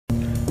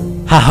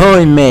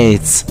Ahoy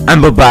mates,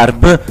 I'm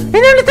Bobarp and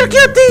I'm Little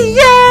Cutie,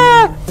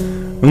 yeah!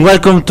 And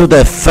welcome to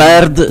the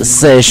third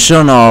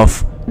session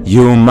of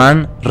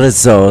Human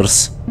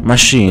Resource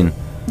Machine.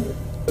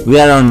 We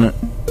are on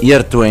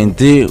year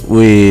 20,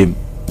 we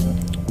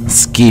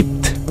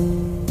skipped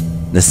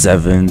the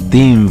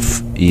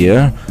 17th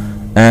year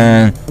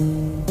and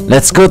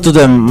let's go to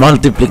the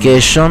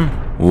multiplication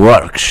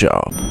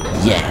workshop,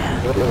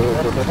 yeah!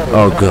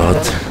 Oh god.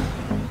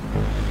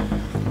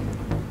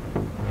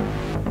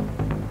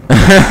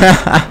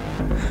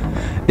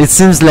 It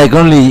seems like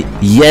only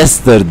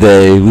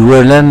yesterday we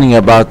were learning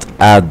about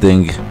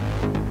adding.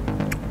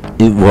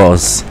 It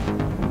was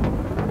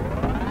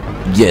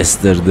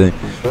yesterday.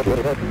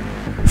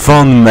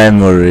 Fond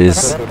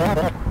memories.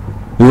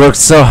 We worked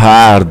so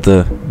hard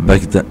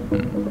back then.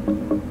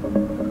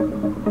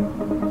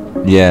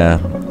 Yeah,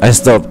 I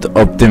stopped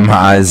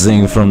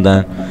optimizing from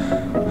then.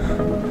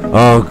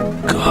 Oh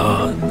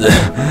god.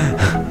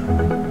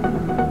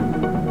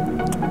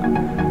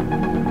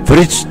 For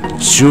each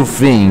two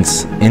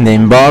things in the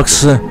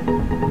inbox,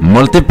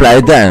 multiply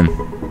them.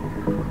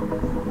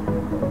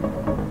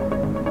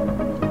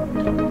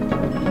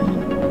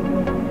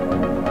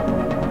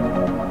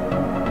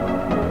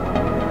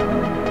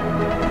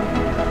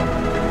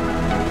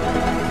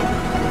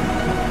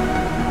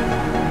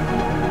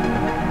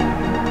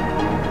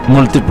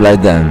 Multiply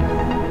them.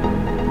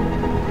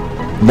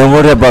 Don't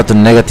worry about the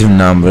negative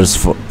numbers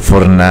for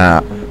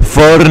now.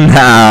 For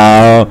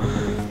now.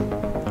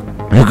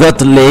 You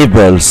got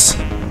labels.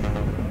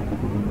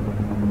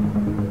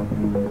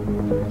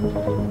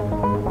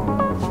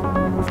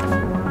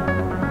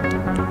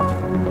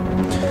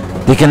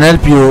 They can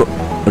help you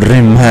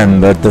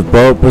remember the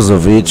purpose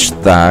of each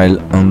tile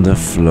on the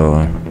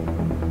floor.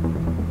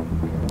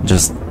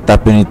 Just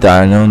tap any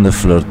tile on the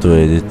floor to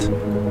edit.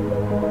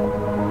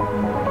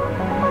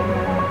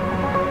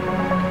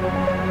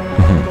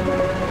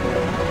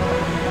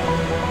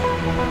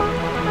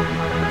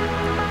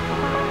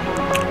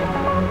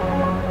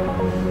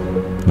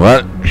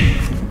 Well,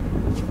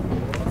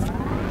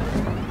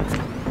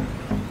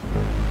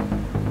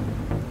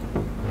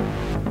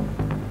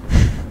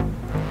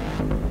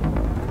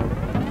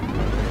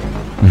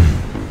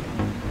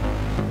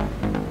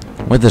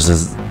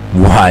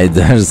 why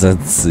there's a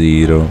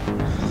zero?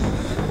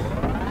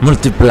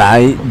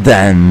 Multiply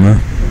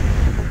them.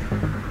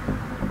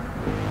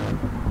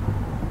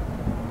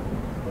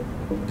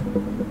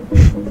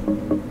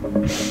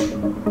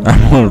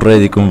 I'm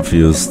already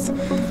confused.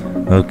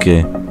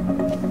 Okay.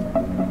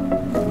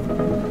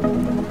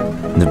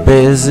 The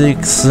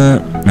basics,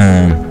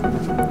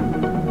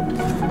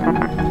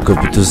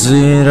 copy to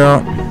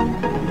 0,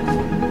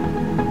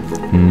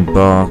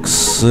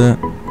 box,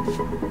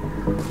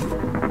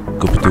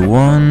 copy to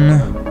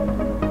 1,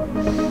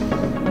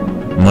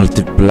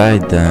 multiply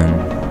them,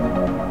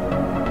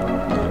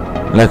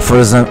 like for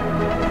example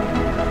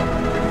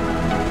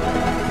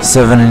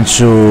 7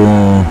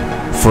 into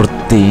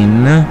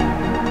 14.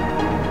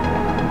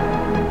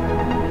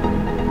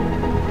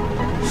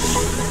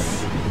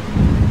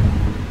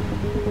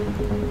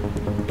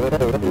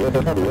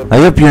 I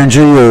hope you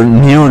enjoy your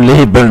new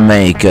label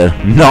maker.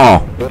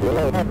 No!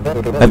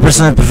 I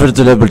personally prefer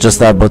to label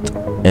just about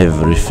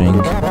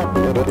everything.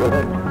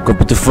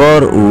 Copy to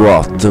 4,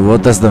 what?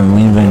 What does that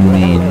even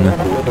mean?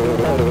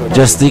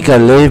 Just stick a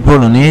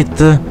label on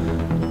it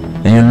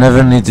and you'll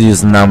never need to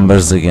use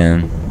numbers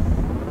again.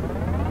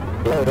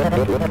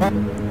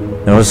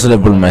 I also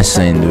label my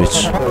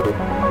sandwich.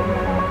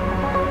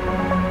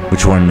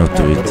 Which one not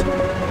to eat?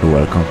 You're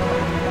welcome.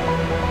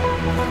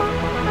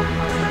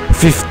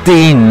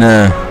 15!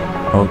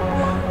 Oh,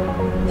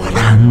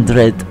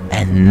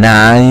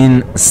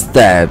 109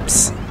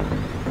 steps.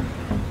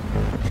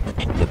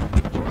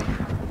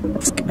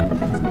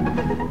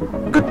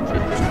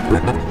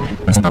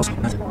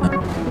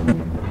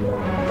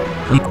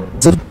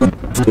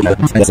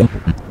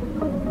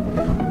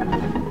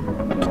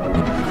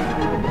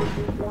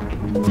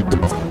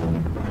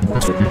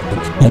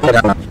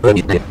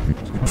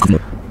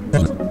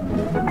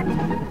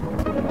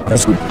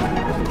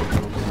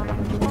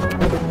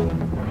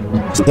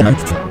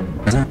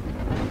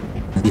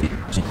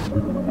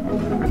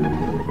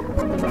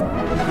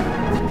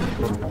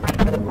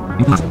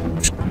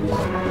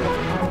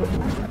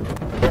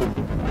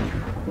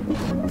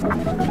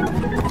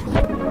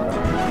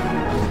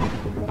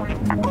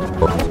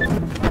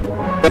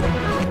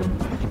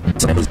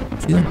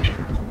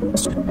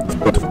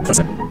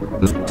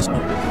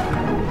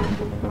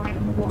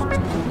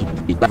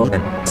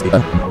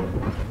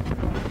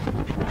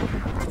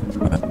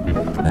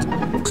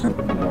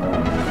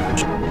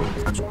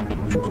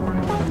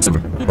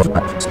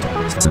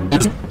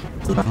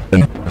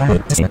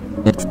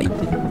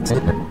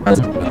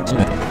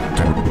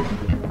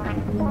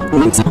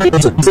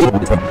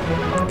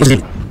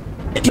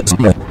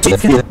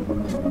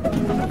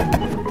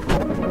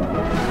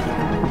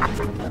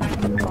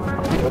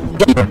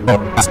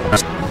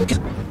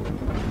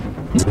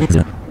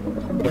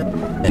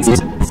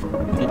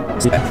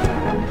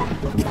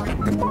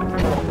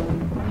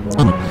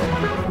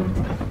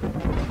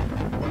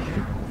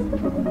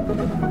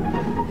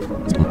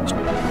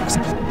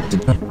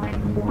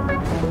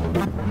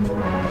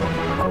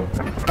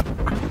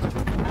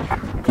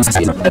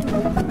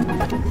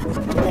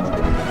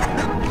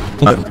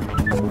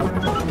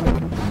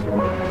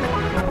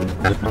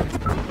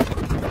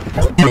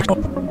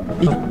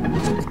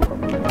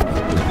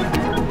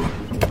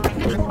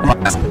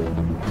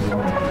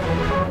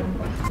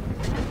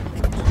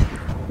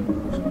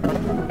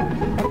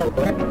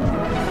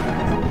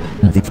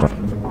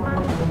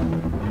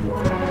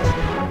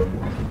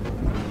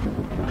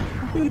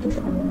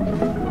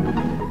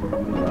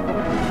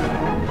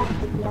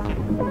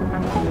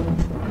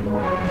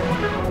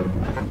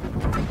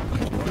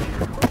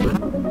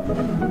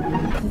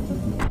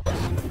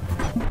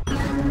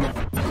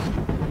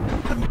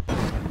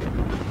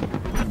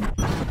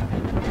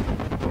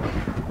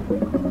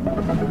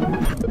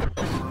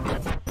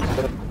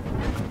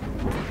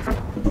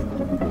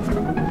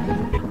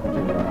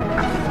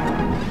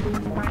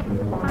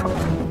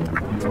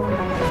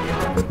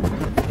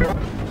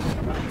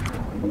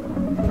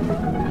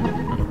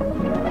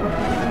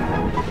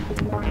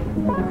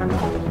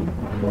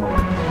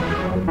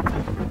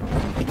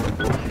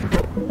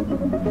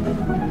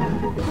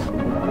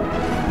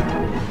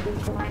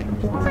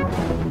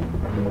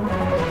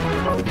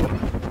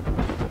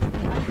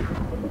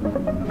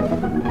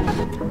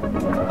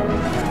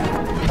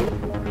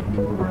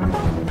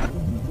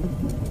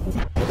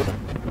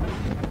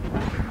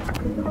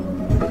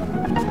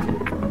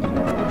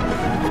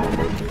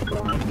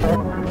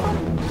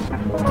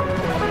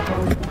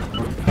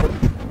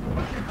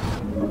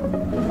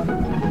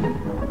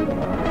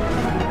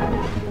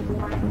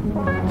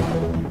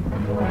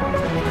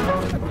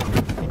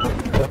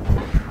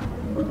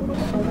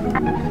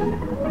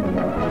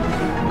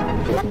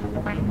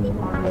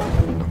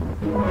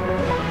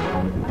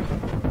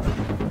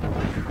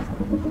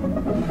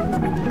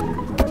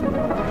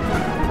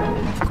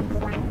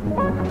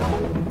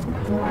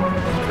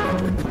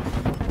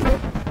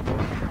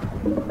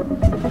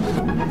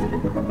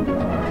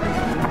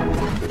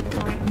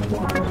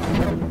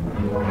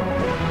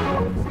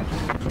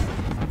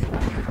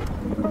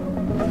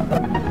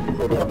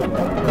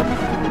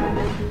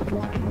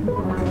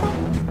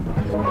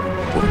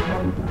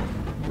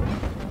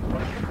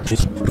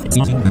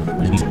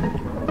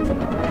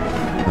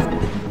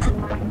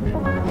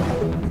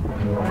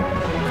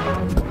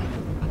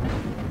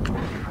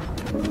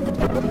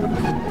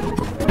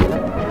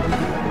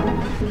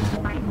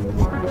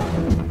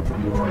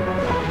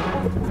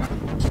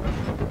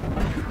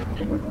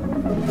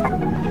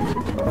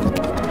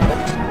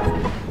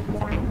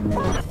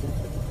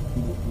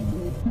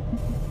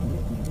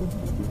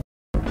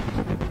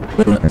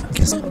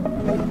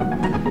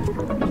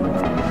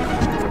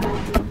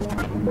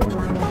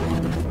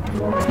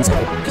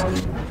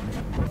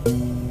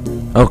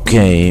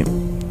 Okay,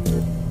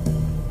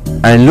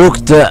 I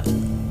looked at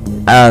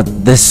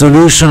the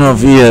solution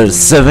of years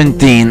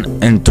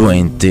 17 and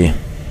 20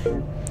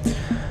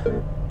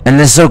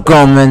 and I saw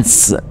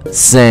comments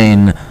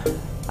saying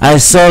I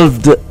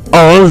solved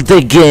all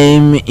the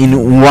game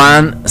in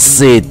one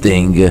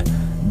sitting.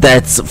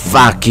 That's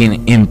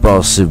fucking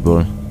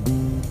impossible.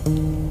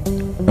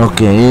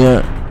 Okay,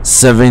 here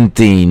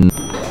 17.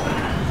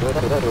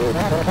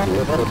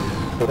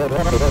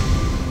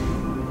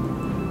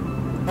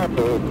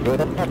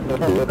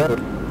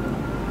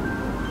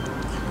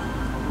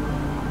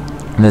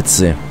 Let's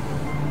see.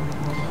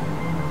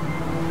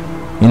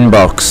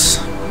 Inbox.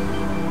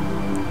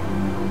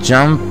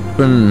 Jump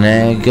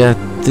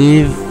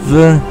negative.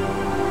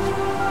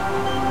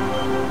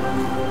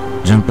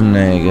 Jump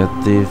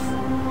negative.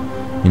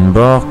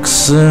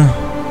 Inbox.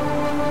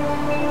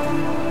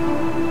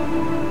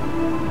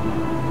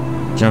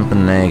 Jump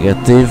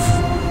negative.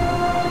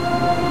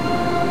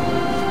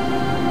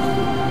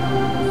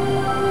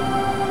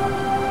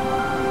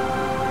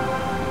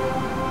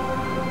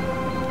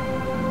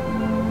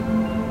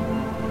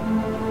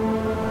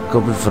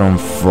 Copy from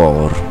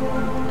 4.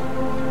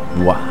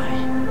 Why?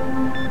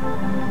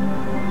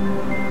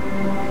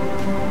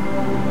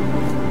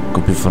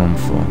 Copy from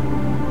 4.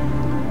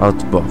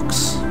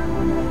 Outbox.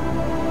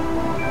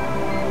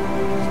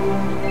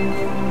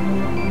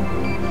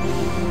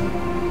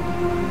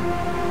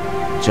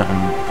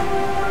 Jump.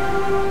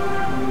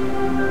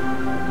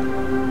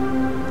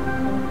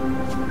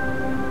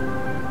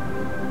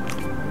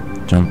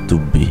 Jump to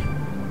B.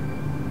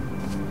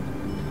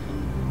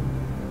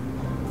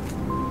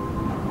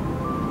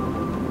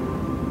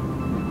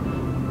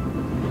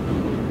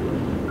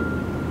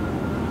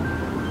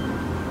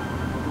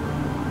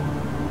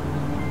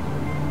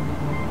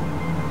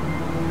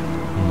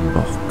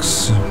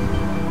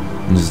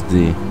 Is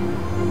D.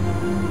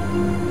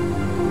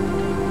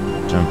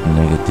 Jump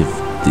negative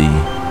D.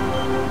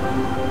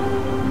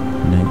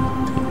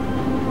 Negative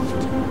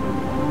D.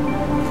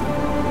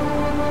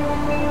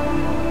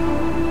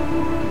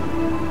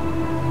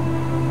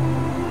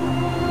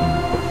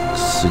 Box.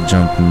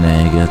 Jump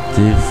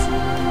negative.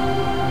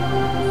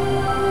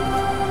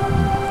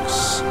 Box.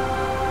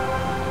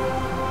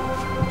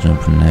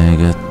 Jump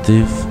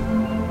negative.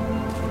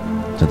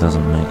 That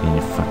doesn't make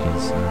any fucking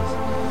sense.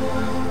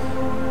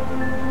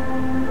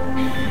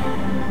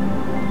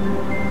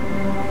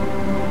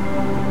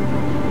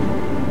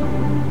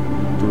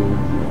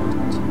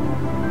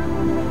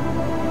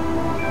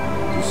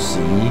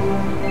 see.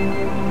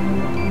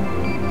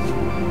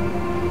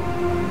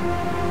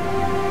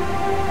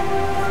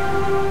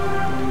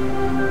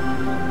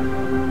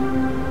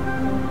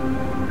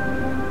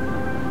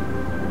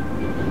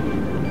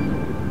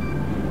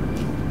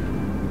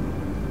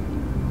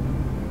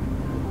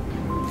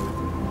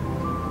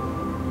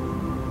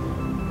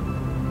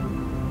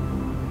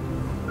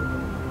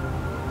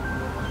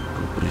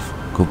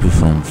 Copy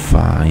from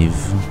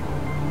 5.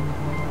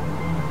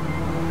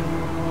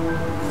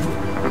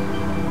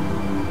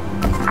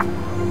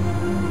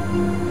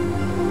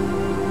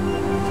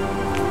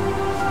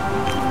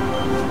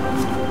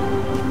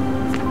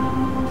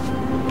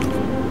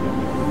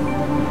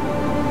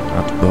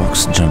 At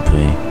box, jump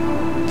away.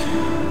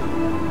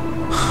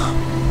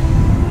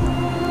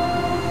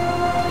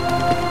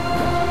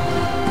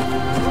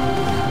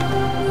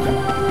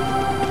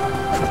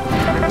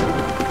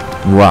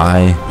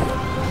 Why?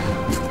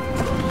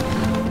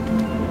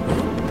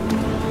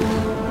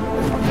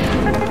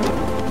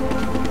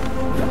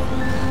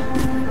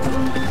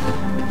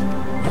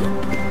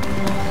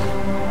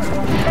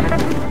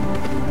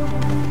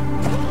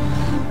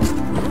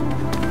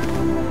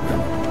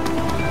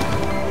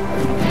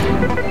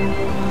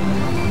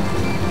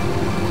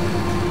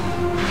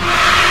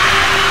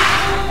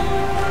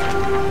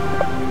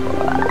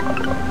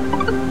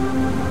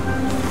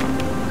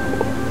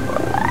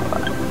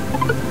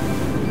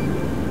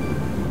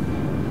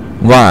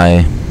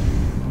 Why?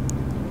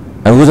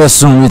 I would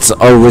assume it's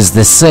always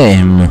the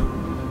same.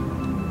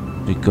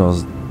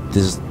 Because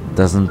this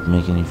doesn't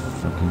make any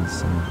fucking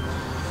sense.